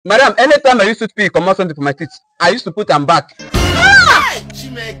Madam, anytime I used to speak, come out something for my teeth. I used to put them back.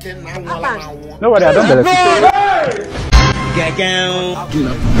 No worry, I don't believe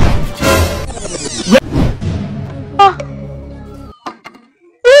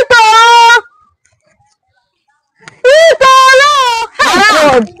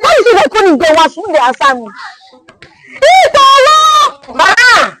God, why is it that couldn't go watch me the assignment?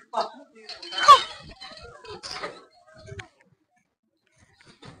 Madam!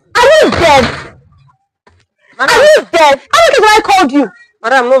 Are you dead? Madam. Are you dead? How many times have I called you?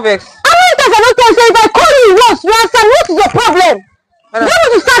 Madam, no vex. How many times have I told you if I call you once, you answer? What is your problem? Madam. Do you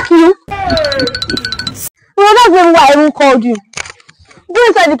want to sack you? Well, that's maybe why I even called you. Go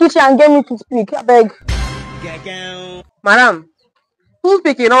inside the kitchen and get me to speak, I beg. Madam,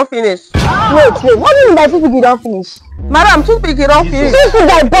 toothpick you don't finish. Wait, what do you mean by toothpick you don't finish? Madam, toothpick you don't finish. Toothpick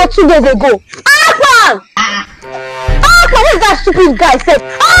I bought 2 days ago. Akpan! Akpan, what is that stupid guy said?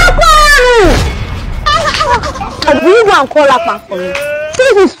 Akpan! I really go and call Akpan for me.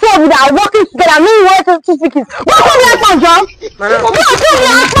 Since it's 12 that are working together, I mean what toothpick is. What call me Akpan, John? Madam. What call me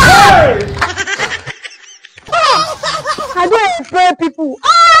Akpan? I don't expect people.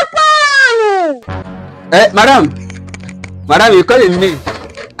 Akpan! Madam, you're calling me.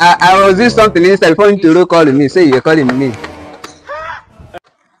 I was doing something inside before Ntoro calling me. Say you're calling me.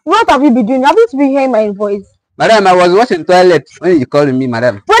 What have you been doing? Haven't you been hearing my voice? Madam, I was washing toilet when you calling me,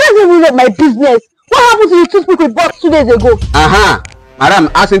 madam. What does it mean of my business? What happened to the toothpick we bought 2 days ago? Madam,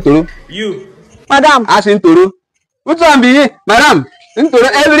 ask Ntoro. You. Madam. Ask Ntoro. Which one be you? Madam, Ntoro,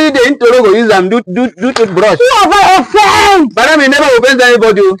 every day Ntoro go use them do toothbrush. Who have I offended? Madam, you never offend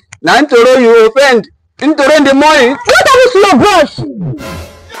anybody. Now Ntoro, you offend. Ntoro in the morning. What happened to your brush?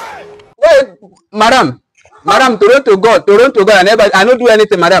 Wait, madam, Toronto God, I don't do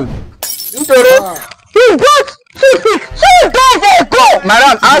anything, madam. Ntoro. He bought toothpick 2 days ago.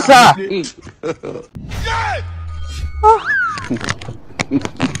 Madam, ask her.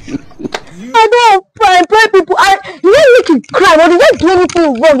 I don't employ people. You don't need to cry. Or did I do anything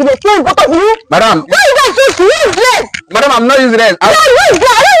wrong? You explain because of you. Madam. Why is that so useless? Madam, I'm not useless. I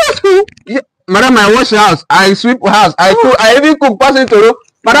don't school. Yeah, madam, I wash house, I sweep house, I cook, I even cook person Ntoro.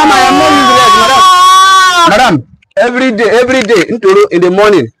 Madam, I am not useless, madam. Madam, every day, Ntoro in the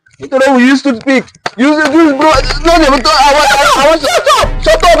morning. Ntoro, we used to speak. Use bro. No, I want shut up.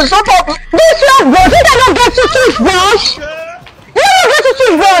 This your brush, you don't get to toothbrush. You don't get to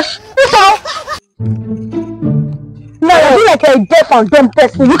toothbrush. That's all. No, you feel like a deaf and dumb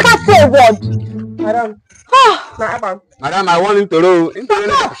person. You can't say a word. Madam. Madam, I want Ntoro.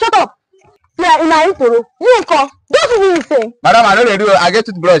 Shut up. Yeah, in my Ntoro. You come. Don't you really say? Madam, I don't do it. I get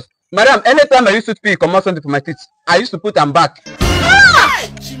toothbrush. Madam, anytime I used to speak, come out something for my teeth. I used to put them back.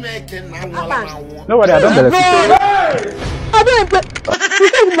 No worry, I don't believe I don't play. You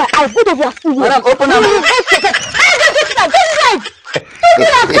said my eyes. Both of your studio. Madam, open up.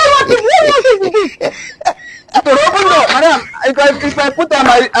 Open door, madam. If I put them,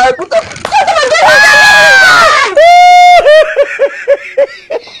 I put them.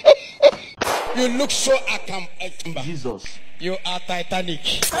 You look so Akam. Jesus. You are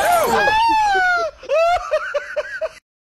Titanic.